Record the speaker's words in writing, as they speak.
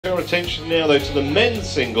attention now though to the men's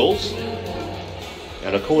singles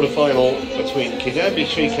and a quarter-final between Kidambi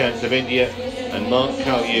Srikanth of India and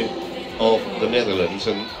Caljouw of the Netherlands.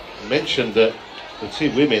 And I mentioned that the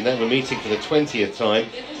two women, they were meeting for the 20th time.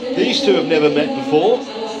 These two have never met before,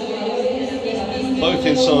 both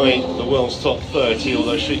inside the world's top 30,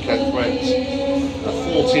 although Srikanth ranks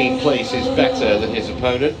 14 places better than his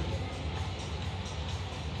opponent.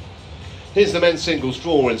 Here's the men's singles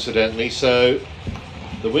draw, incidentally, so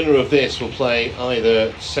the winner of this will play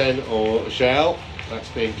either Sen or Zhao. That's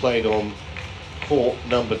being played on court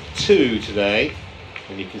number 2 today,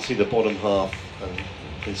 and you can see the bottom half, and you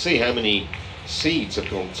can see how many seeds have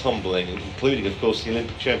gone tumbling, including, of course, the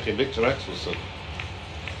Olympic champion Victor Axelsen.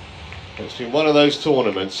 It's been one of those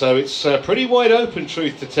tournaments, so it's pretty wide open,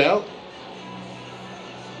 truth to tell.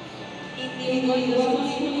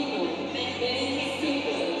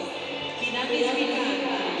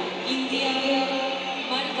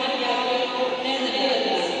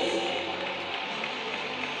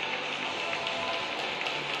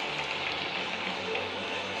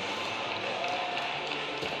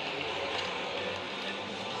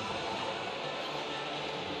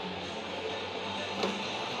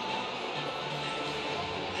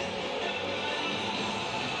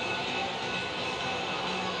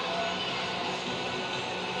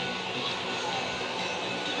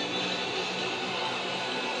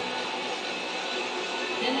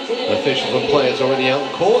 Officials and players already out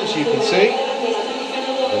on court, as you can see.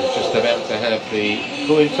 They're just about to have the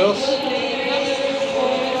coin toss.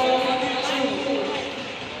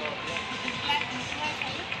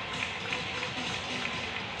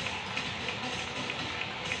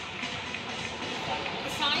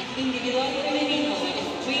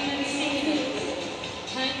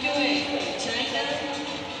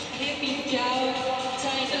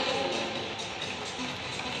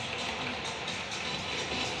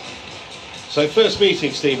 So first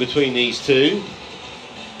meeting, Steve, between these two.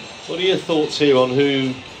 What are your thoughts here on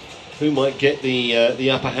who might get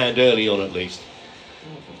the upper hand early on, at least?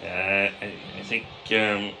 I think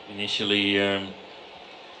initially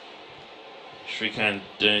Srikanth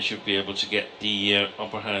should be able to get the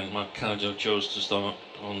upper hand. Caljouw chose to start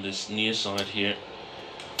on this near side here,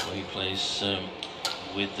 where he plays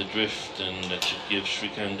with the drift, and that should give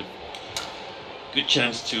Srikanth a good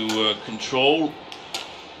chance to control.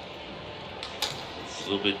 A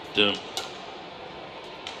little bit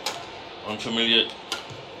unfamiliar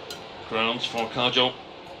grounds for Caljouw,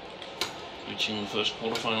 reaching the first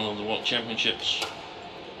quarterfinal of the World Championships.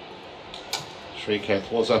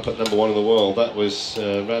 Srikanth was up at number 1 in the world. That was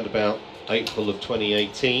around about April of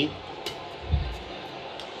 2018.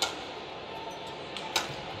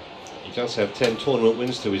 He does have 10 tournament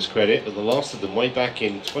wins to his credit, but the last of them way back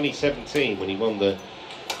in 2017 when he won the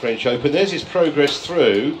French Open. There's his progress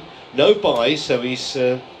through. No buys, so he's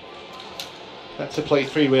had to play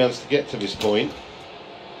 3 rounds to get to this point.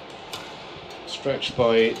 Stretched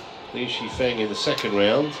by Li Shifeng in the second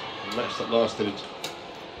round, a match that lasted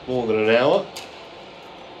more than an hour.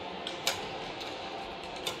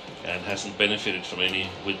 And hasn't benefited from any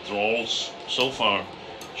withdrawals so far,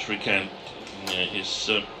 Srikanth, his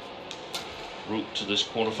route to this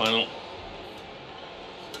quarterfinal.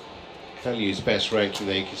 Caljouw's best ranking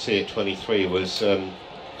there, you can see at 23, was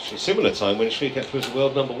a similar time when Srikanth was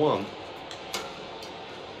world number 1.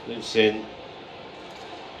 Lives in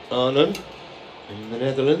Arnhem in the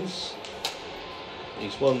Netherlands.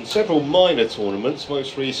 He's won several minor tournaments,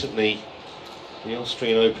 most recently the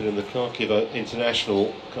Austrian Open and the Kharkiv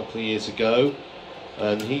International a couple of years ago,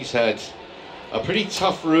 and he's had a pretty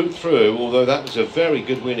tough route through, although that was a very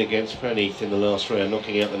good win against Pranith in the last round,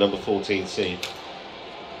 knocking out the number 14 seed.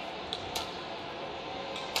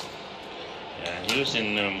 He was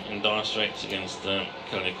in dire straits against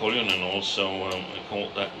Caljouw and also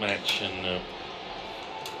caught that match, and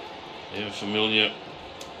they were familiar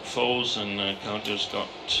foes, and Caljouw's got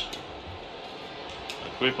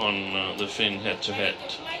a grip on the Finn head-to-head.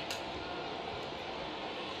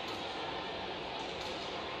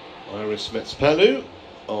 Iris Metspalu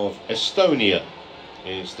of Estonia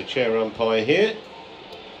is the chair umpire here.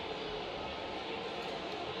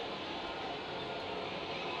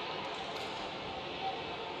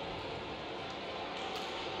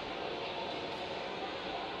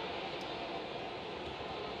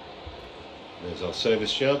 There's our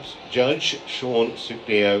service judge, Sean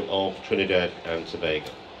Suglio of Trinidad and Tobago.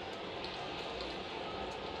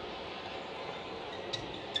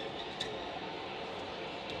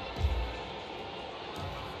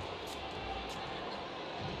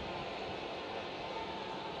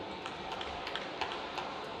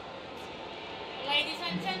 Ladies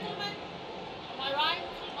and gentlemen, on my right,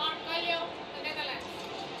 Mark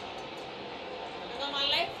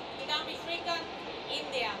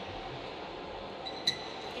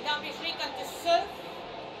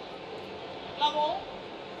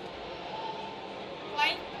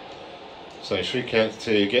So Srikanth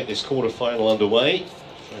to get this quarter-final underway.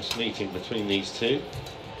 First meeting between these two.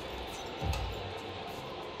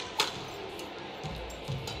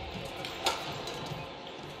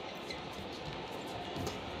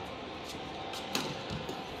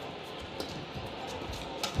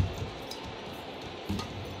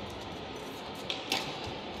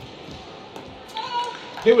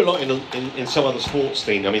 Here a lot in some other sports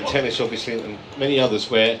thing, I mean tennis obviously and many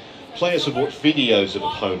others, where players would watch videos of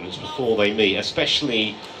opponents before they meet,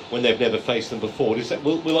 especially when they've never faced them before. Is that,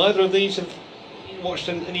 will either of these have watched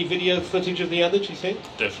any video footage of the other, do you think?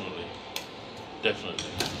 Definitely. Definitely.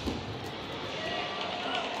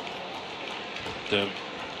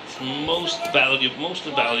 It's most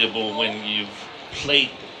valuable when you've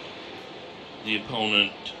played the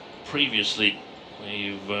opponent previously, where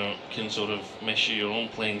you can sort of measure your own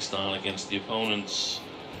playing style against the opponent's.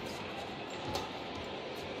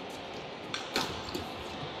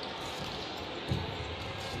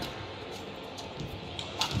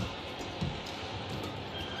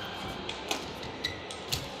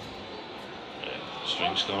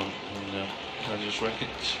 Strings gone and Caljouw's racket.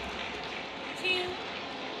 2,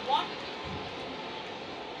 1.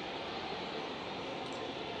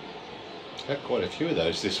 Had quite a few of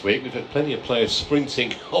those this week. We've had plenty of players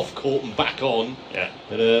sprinting off court and back on,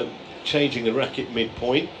 and changing the racket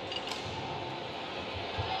midpoint.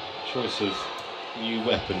 Choice of new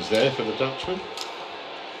weapons there for the Dutchman.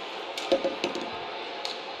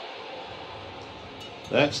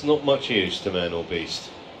 That's not much use to man or beast,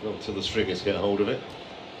 not until the stringers get hold of it.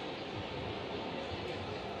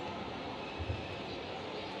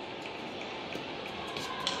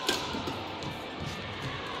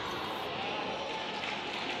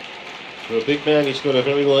 For a big man, he's got a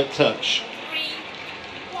very light touch. 3,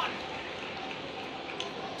 1.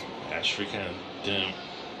 Srikanth,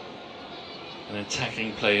 an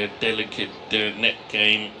attacking player, delicate net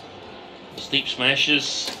game, steep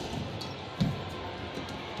smashes.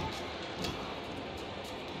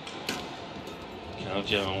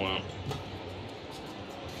 Caljouw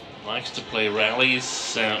likes to play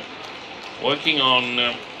rallies, working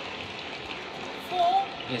on 4,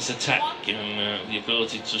 his attack and the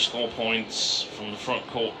ability to score points from the front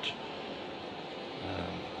court.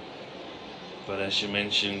 But as you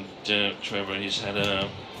mentioned, Trevor, he's had a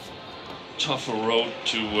tougher road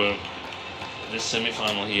to this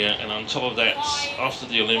semi-final here, and on top of that, after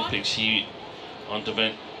the Olympics, he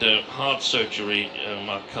underwent heart surgery,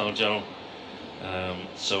 Mark Caljouw.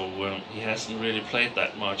 So he hasn't really played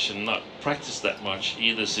that much and not practiced that much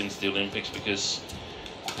either since the Olympics, because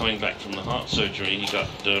coming back from the heart surgery, he got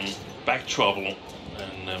back trouble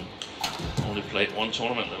and only played one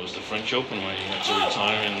tournament. That was the French Open, where he had to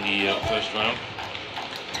retire in the first round.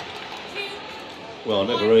 Well,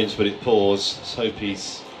 never rains but it pours. Let's hope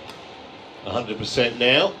he's 100%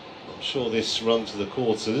 now. I'm sure this run to the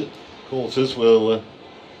quarters will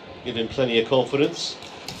give him plenty of confidence.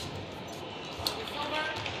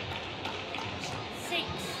 6,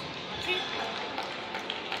 2.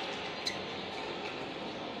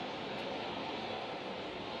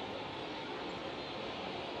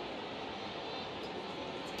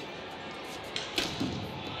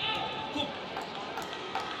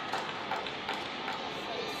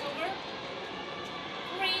 Over.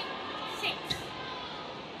 3, 6.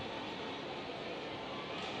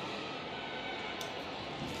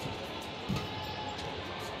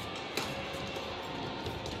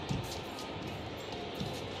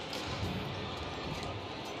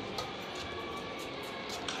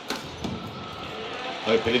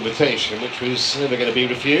 Open invitation, which was never going to be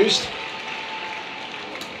refused.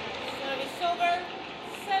 Service over.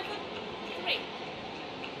 7, 3.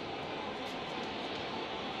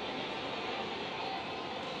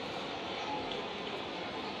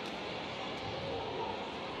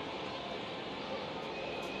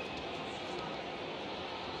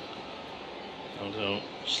 Although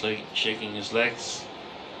shaking his legs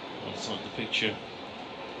outside the picture.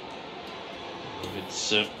 If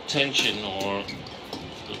it's tension or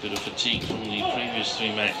a bit of fatigue from the previous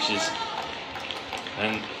 3 matches.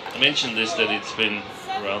 And I mentioned this, that it's been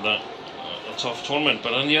rather a tough tournament,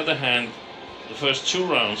 but on the other hand, the first 2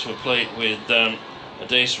 rounds were played with a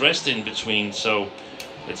day's rest in between, so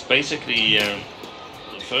it's basically the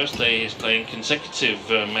first day he's playing consecutive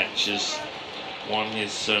matches. Won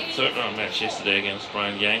his 3rd round match yesterday against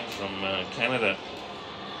Brian Yang from Canada.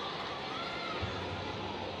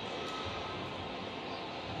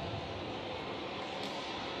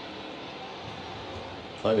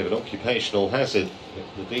 Kind of an occupational hazard.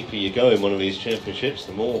 The deeper you go in one of these championships,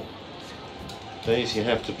 the more days you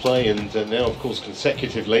have to play, and now of course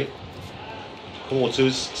consecutively.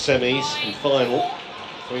 quarters, semis and final,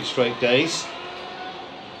 3 straight days.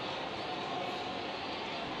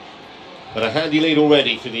 But a handy lead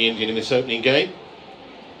already for the Indian in this opening game.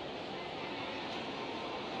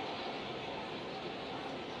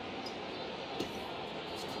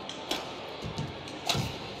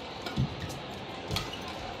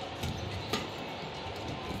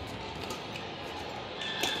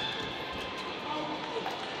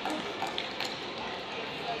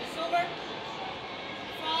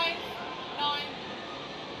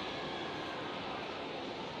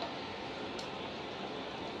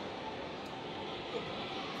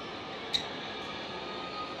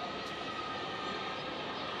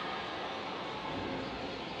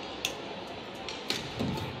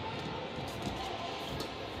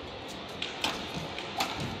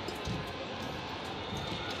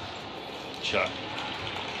 Shot.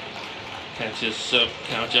 Catches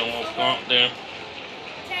Caljouw off guard there.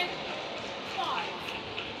 10-5.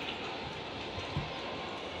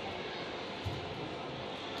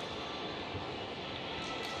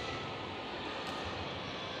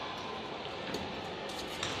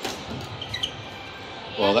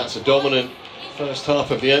 Well, that's a dominant first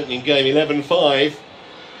half of the opening game, 11-5.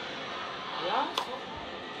 Yeah.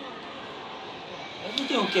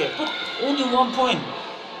 Everything okay, but only 1 point.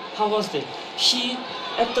 How was it? She,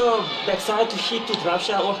 at the backside to hit to drop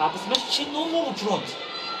shot or half smash, she no move front.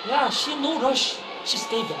 Yeah, she no rush. She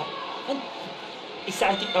stay back. And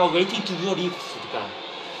exciting, waiting to your lead, Srikanth.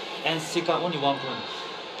 And Srikanth only 1 point.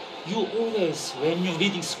 You always, when you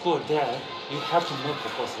reading score there, you have to move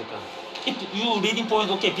focus, Srikanth. If you reading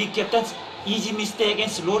point, okay, big captains, easy mistake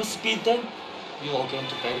and slow speed, then you are going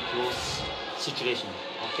to very close situation.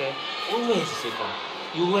 Okay? Always, Srikanth.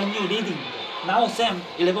 You when you reading. Now Sam,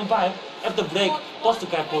 11-5, at the break, first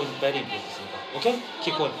guy point is very important. Okay?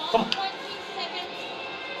 Keep going. Come on. 20 seconds.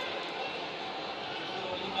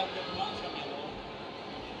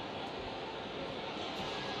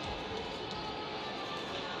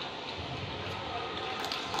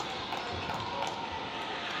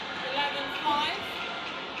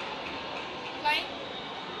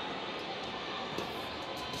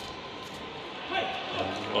 Play.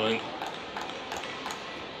 Point.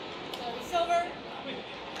 Silver.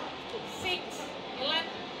 6-11.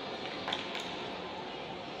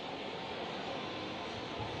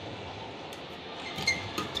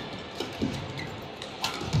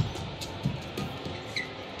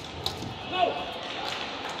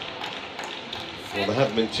 Well, there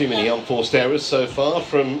haven't been too many unforced errors so far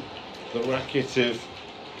from the racket of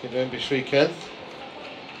Kidambi Srikanth.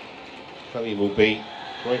 Probably will be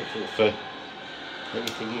grateful for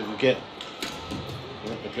anything he can get in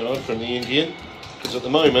that regard from the Indian, because at the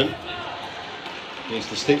moment he's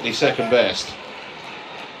distinctly second best.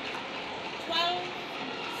 12-7.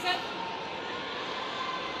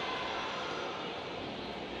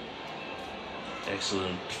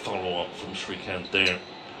 Excellent follow-up from Srikanth there,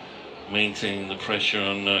 maintaining the pressure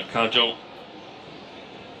on Caljouw.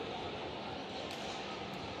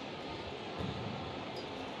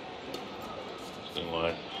 Still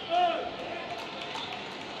wide. 30.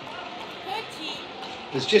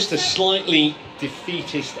 There's just a slightly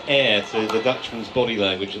defeatist air to the Dutchman's body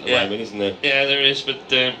language at the moment, isn't there? Yeah, there is,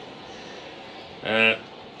 but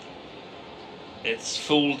it's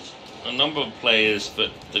fooled a number of players,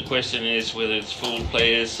 but the question is whether it's fooled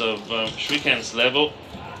players of Srikanth's level.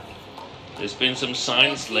 There's been some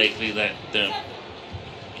signs lately that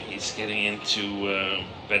he's getting into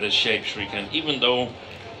better shape, Srikanth, even though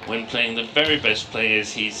when playing the very best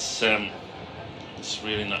players, he's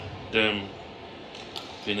really not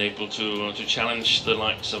been able to challenge the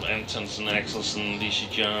likes of Antonsen, Axelsen,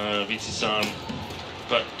 Lishija, Vitizan,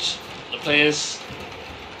 but the players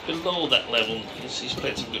below that level, he's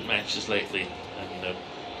played some good matches lately, and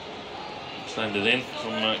standed in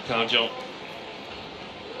from Caljouw.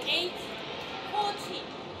 8-40.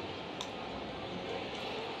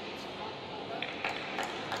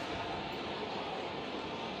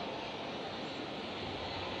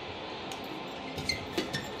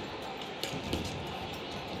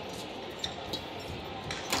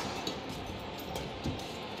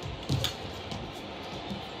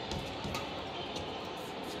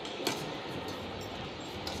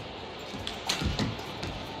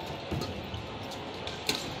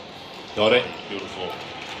 Got it. Beautiful.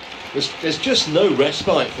 There's just no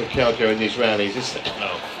respite for Caljouw in these rallies, is there?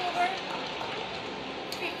 No. Silver.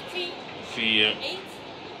 58. If he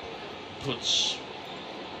puts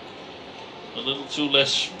a little too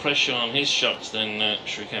less pressure on his shots, then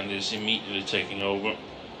Srikanth is immediately taking over.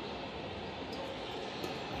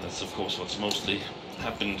 That's of course what's mostly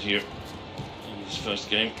happened here in this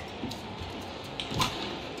first game.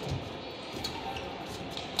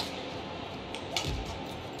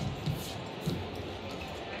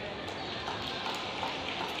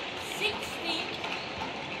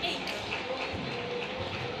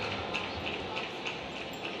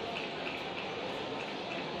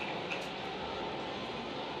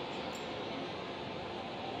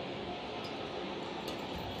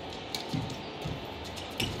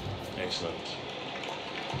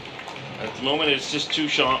 the moment it's just too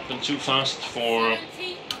sharp and too fast for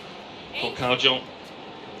 78. Caljouw.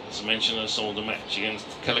 As I mentioned, I saw the match against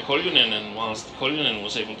Caljouw, and whilst Caljouw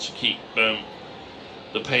was able to keep the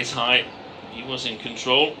pace high, he was in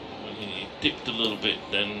control. When he dipped a little bit,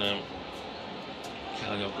 then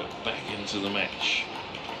Caljouw got back into the match.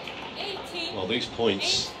 80. Well, these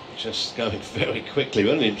points just going very quickly.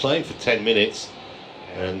 We've only been playing for 10 minutes,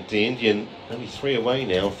 and the Indian only 3 away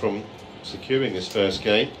now from securing his first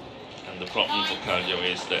game. And the problem for Caljouw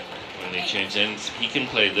is that when they change ends, he can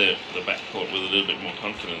play the backcourt with a little bit more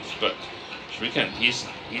confidence. But Srikanth, he's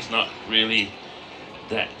not really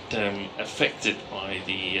that affected by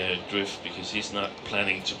the drift, because he's not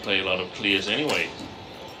planning to play a lot of clears anyway.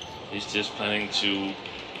 He's just planning to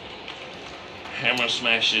hammer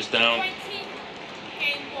smashes down. 20.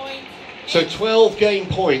 Game point. So 12 game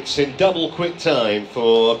points in double quick time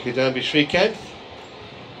for Kidambi Srikanth.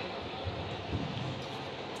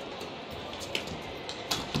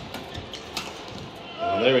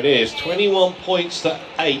 And there it is, 21 points to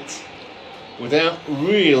 8 without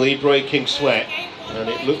really breaking sweat. And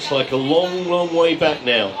it looks like a long, long way back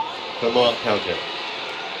now for Mark Caljouw.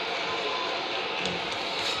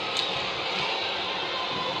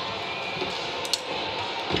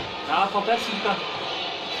 For back, Srikanth.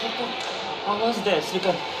 How was that,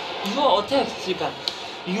 Srikanth? Your attack, Srikanth.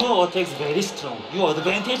 Your attack is very strong. Your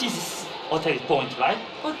advantage is attack point, right?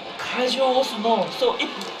 But Caljouw also knows. So if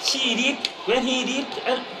she leaped, when he leaped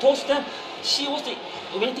and tossed them, she was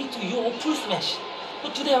waiting to your full smash.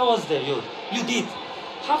 But today I was there. You did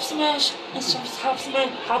half smash and half smash,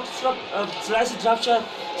 half slice drop shot.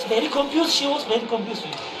 It's very confused. She was very confused.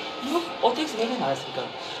 Your attack is very nice, Srikanth.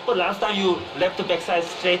 But last time you left the backside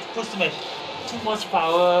straight full smash. Too much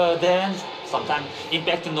power, then sometimes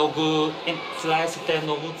impact no good, and slice then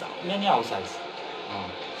no good, many outsides.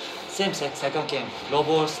 Same second game, low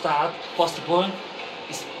ball start, first point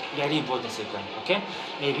is very important sequence, okay?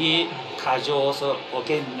 Maybe Caljouw also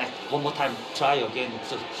again, like one more time, try again,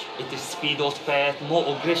 so it is speed also fast,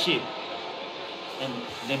 more aggressive. And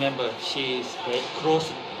remember, she is very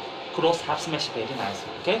cross half smash very nice,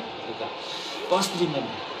 okay? First remember,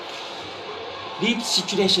 lead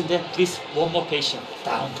situation, then please one more patient,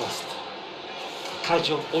 down toss.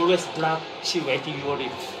 Caljouw always block, she waiting your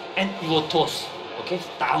lead and your toss, okay?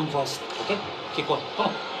 Down first, okay? Keep going, come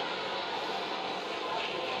on.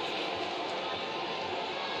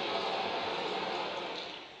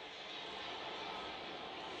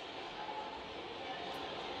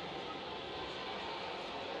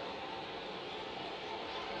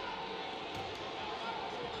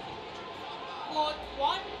 Court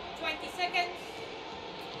 1, 20 seconds.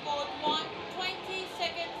 Court 1, 20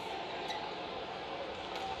 seconds.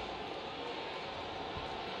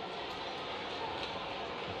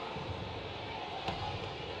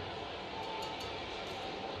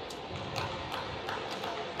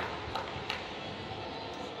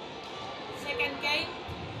 Second game.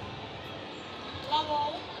 Low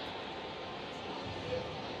ball.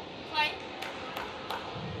 Play.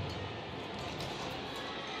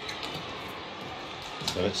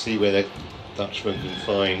 So let's see whether Dutchman can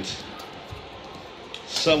find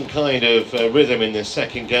some kind of rhythm in this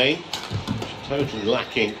second game. Totally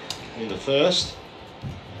lacking in the first.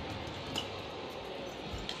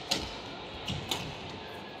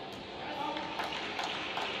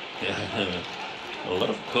 Yeah, a lot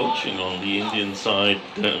of coaching on the Indian side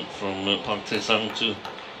from Park Tae-sang to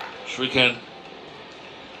Srikanth,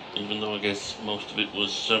 even though I guess most of it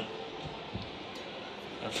was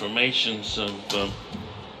affirmations of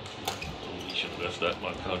we should have left that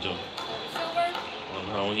Mark Caljouw on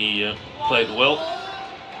how he played well.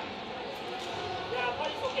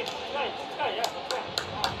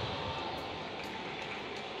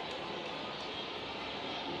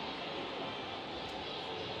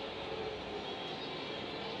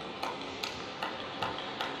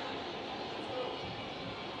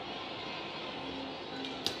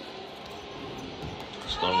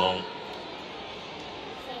 Stone long.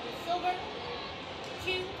 Silver.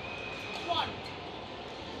 2, 1.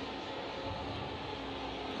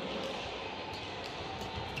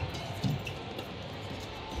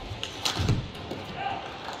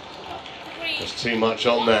 There's too much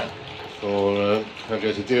on that for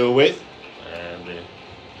Caljouw to deal with. And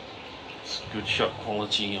it's good shot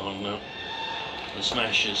quality on the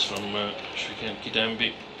smashes from Srikanth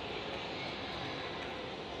Kidambi.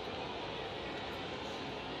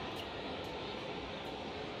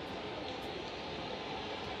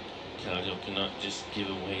 Caljouw cannot just give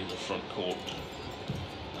away the front court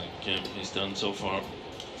like he's done so far.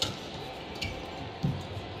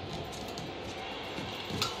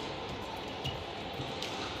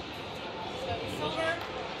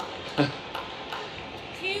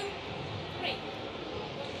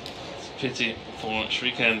 pity for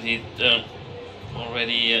Srikanth. He'd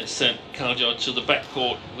already sent Caljouw to the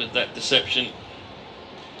backcourt with that deception.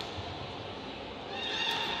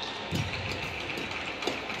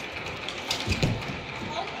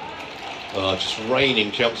 Oh, just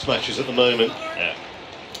raining jump smashes at the moment. Yeah.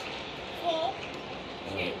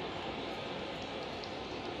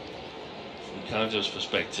 From Caljouw's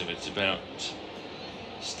perspective, it's about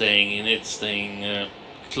staying in it, staying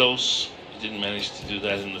close. He didn't manage to do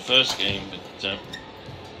that in the first game, but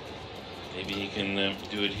maybe he can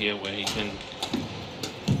do it here, where he can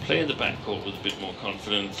play in the backcourt with a bit more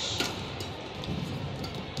confidence.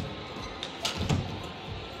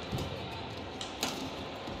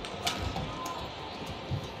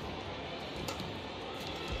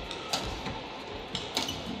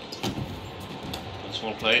 That's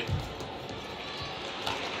well played.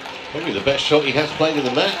 Probably the best shot he has played in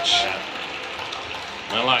the match. Yeah.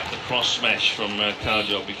 I like the cross smash from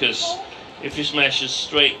Caljouw, because if he smashes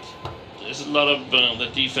straight, there's a lot of the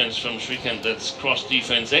defense from Srikanth that's cross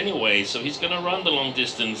defense anyway, so he's going to run the long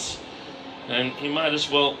distance, and he might as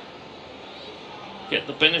well get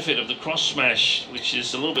the benefit of the cross smash, which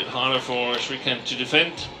is a little bit harder for Srikanth to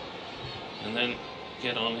defend, and then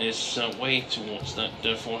get on his way towards that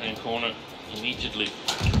forehand corner immediately.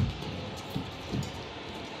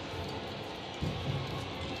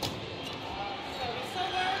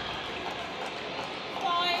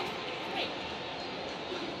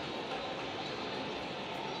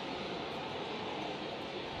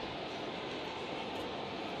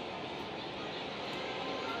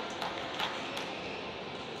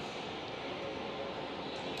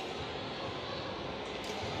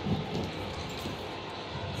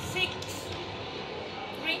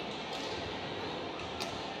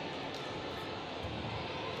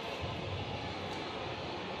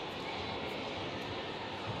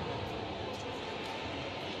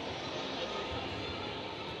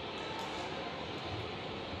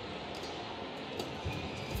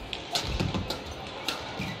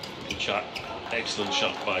 Shot, excellent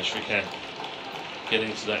shot by Srikanth,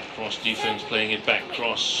 getting to that cross defense, playing it back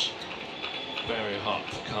cross. Very hard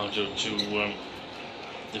for Caljouw to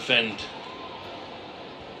defend,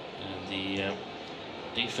 and the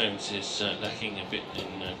defense is lacking a bit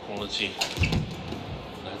in quality.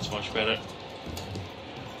 That's much better.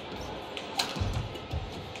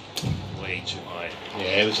 Way too high.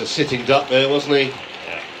 Yeah, it was a sitting duck there, wasn't he?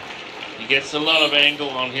 Yeah. He gets a lot of angle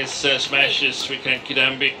on his smashes, Srikanth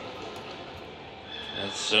Kidambi.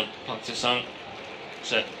 That's Pakistan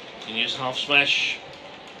set. You can use half smash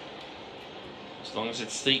as long as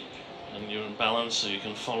it's steep and you're in balance, so you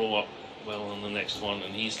can follow up well on the next one.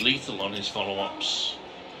 And he's lethal on his follow-ups.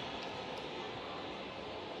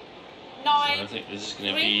 So I think this is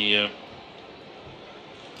going to be a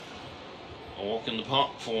walk in the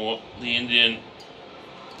park for the Indian.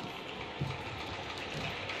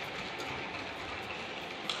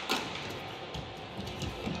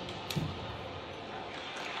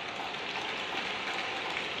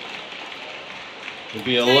 It'd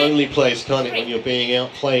be a lonely place, can't it, when you're being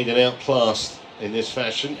outplayed and outclassed in this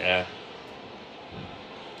fashion? Yeah.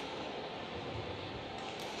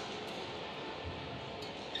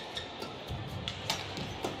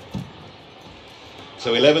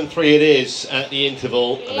 So 11-3 it is at the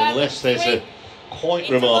interval, and unless there's a quite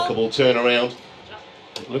remarkable turnaround,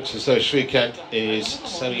 it looks as though Srikanth is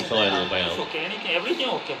semi-final bound. Okay, everything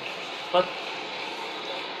okay. But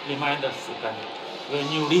remind us, when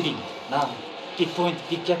you're leading now,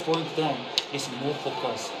 big gap point, then is more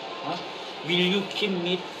focus. Will you keep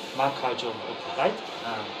meet Mark Caljouw, right?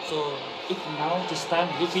 So if now this time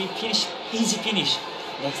if we finish easy finish,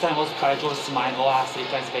 next time also Caljouw's mind or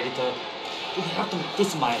Srikanth's better. We have to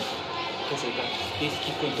this mind. Okay, so please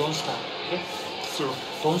keep going, don't stop. Okay, slow,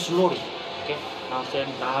 don't slowly. Okay, now then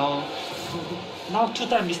now two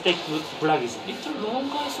time mistake flag is little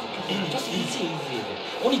longer, so just easy.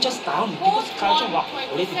 Only just down because Caljouw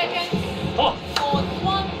already done. Oh.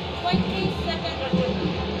 20 seconds.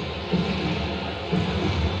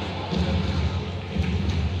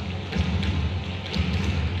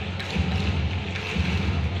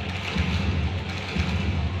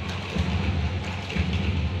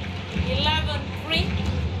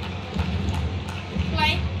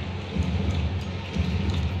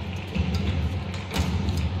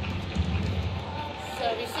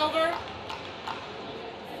 Over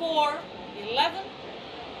 4-11.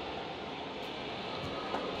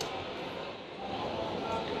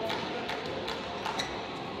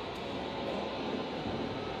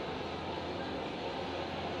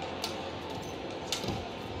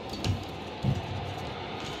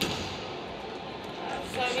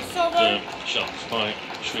 Service over. Shots by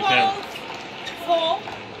Srikanth. 4.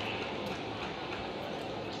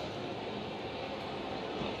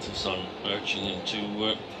 The sun urging him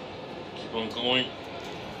to keep on going.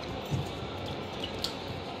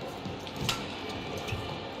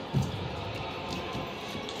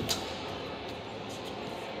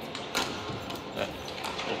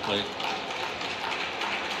 Well played.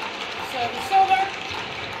 Service over.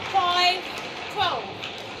 5-12.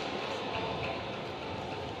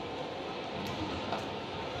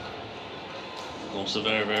 Also a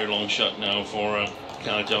very, very long shot now for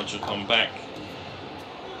Caljouw to come back.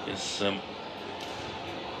 His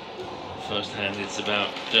first hand, it's about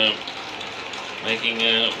making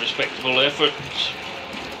a respectable effort.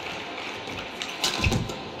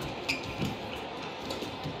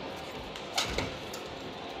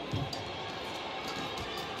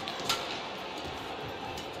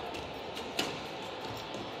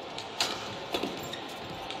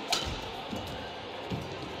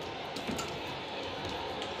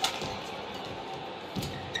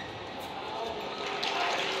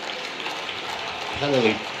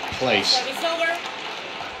 Cannily place. Service over.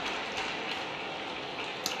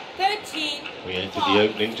 13. We entered the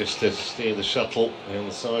opening just to steer the shuttle down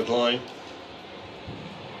the sideline.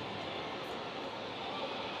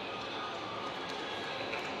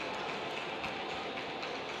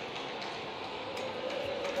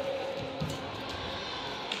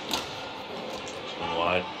 It's gone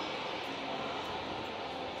wide.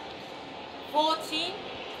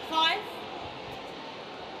 14-5.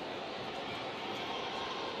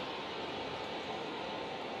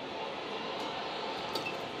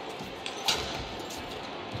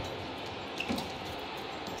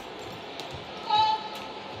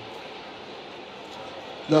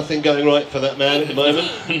 Nothing going right for that man at the moment.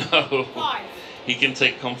 No. 5. He can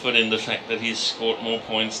take comfort in the fact that he's scored more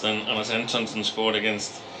points than Anders Antonsen scored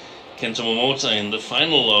against Kento Momota in the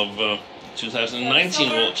final of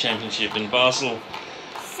 2019 World Championship in Basel.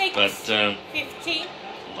 6. But 15.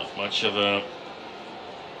 not much of a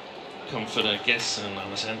comfort, I guess. And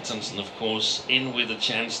Anders Antonsen, of course, in with a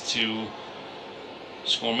chance to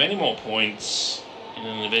score many more points in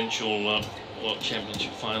an eventual World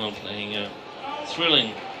Championship final, playing a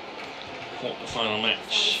thrilling quarter-final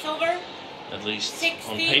match, Service over. at least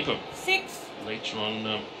 16. on paper, 6. later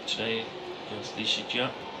on today against Lishijia.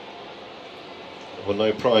 Well,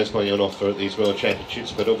 no prize money on offer at these World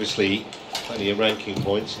Championships, but obviously plenty of ranking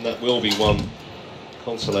points, and that will be one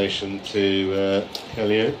consolation to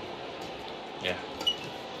Caljouw. Yeah.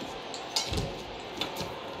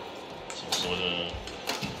 It's also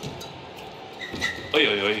oi,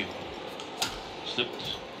 oi, oi.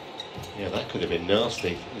 Slipped. Yeah, that could have been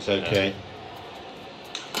nasty. It's okay.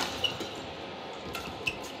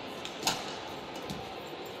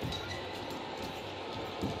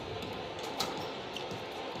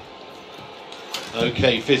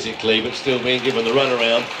 Okay, physically, but still being given the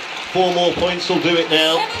runaround. 4 more points will do it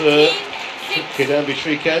now for 17-6. Kidambi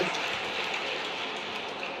Srikanth.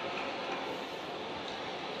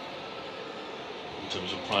 In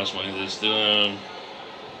terms of prize money, there's still a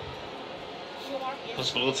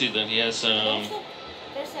possibility that he has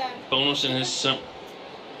There's a bonus in his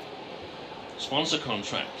sponsor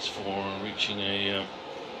contracts for reaching a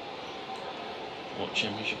World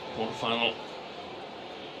Championship quarterfinal.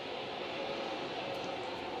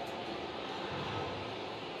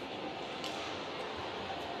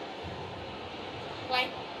 play.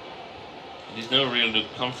 He's never really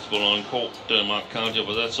looked comfortable on court, Mark Caljouw,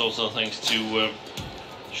 but that's also thanks to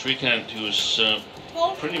Srikanth, who's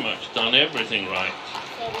pretty much done everything right.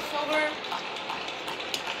 Service over.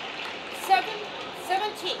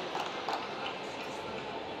 7-17.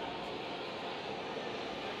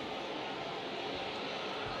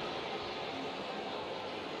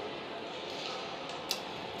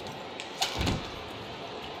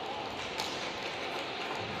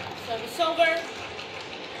 Service over.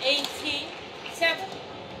 18-7.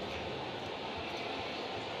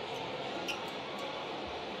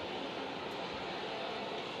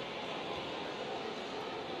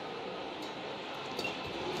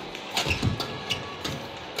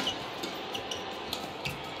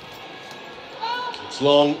 It's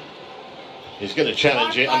long. He's going to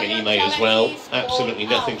challenge it. I mean, he may as well. Absolutely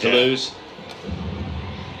nothing to lose.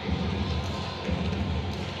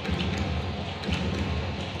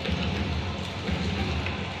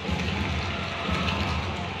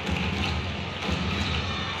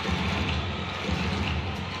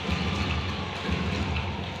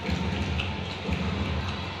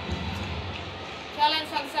 Challenge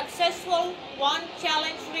unsuccessful. 1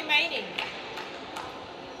 challenge remaining.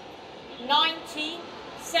 19-7.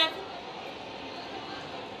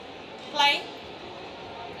 Play.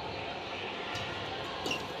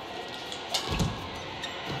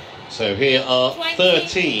 So here are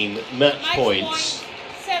 13 match points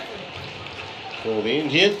 7. for the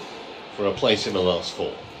Indian for a place in the last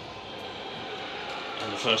 4.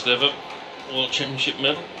 And the first ever World Championship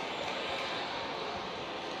medal.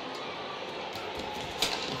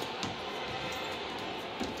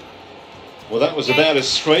 Well, that was about as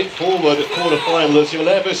straightforward a quarter-final as you'll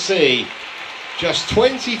ever see. Just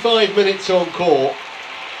 25 minutes on court,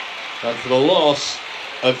 and for the loss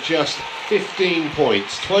of just 15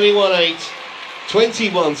 points. 21-8,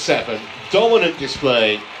 21-7, dominant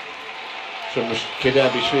display from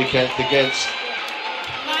Kidambi Srikanth against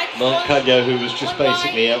Mark Caljouw, who was just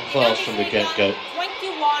basically outclassed from the get-go.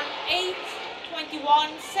 21-8,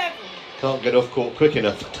 21-7. Can't get off court quick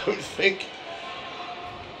enough, I don't think.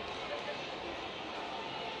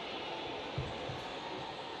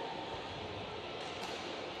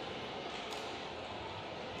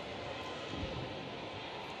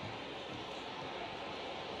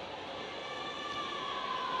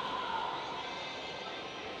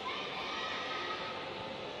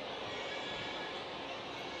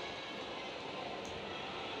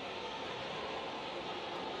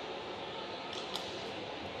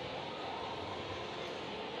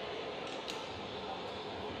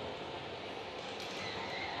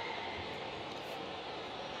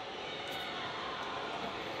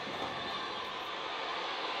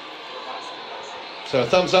 So a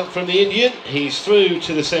thumbs up from the Indian. He's through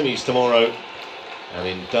to the semis tomorrow and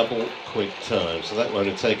in double quick time, so that won't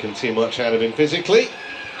have taken too much out of him physically.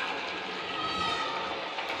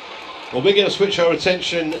 Well, we're going to switch our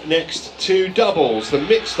attention next to doubles, the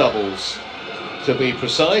mixed doubles to be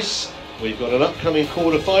precise. We've got an upcoming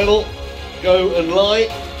quarter-final, Go and Lie,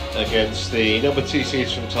 against the number 2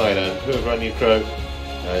 seeds from Thailand, Kuro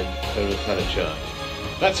and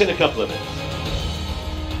TotalEnergies. That's in a couple of minutes.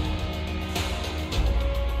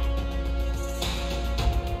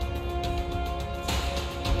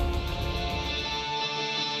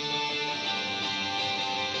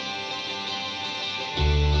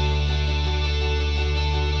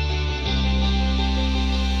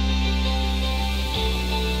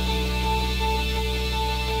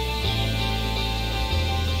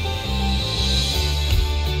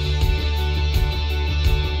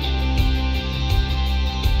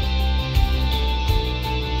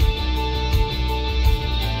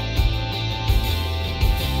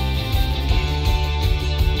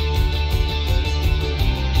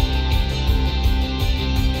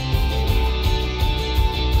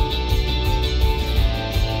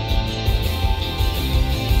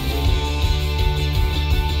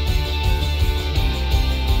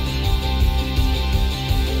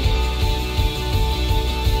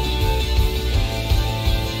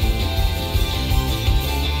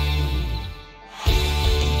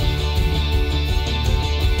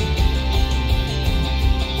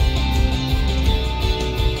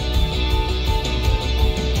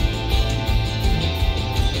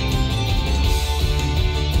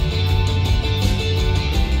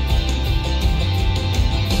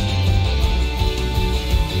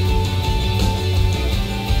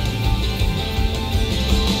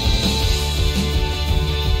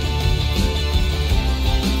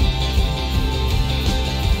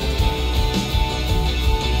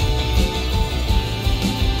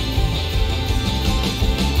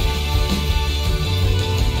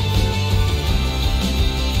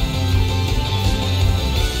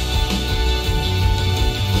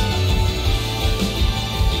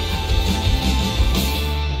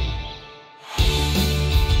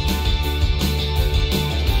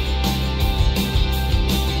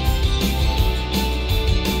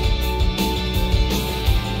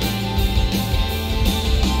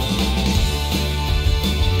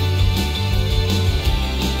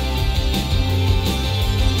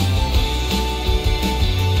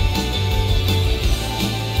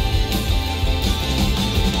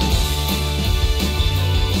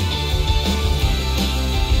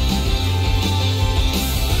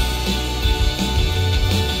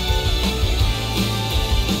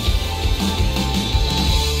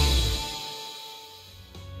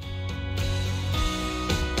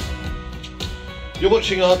 You're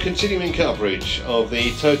watching our continuing coverage of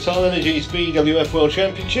the TotalEnergies BWF World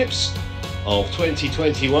Championships of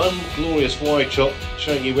 2021. Glorious wide shot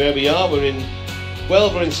showing you where we are. We're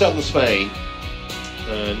in southern Spain,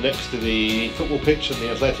 next to the football pitch and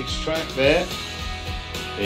the athletics track there.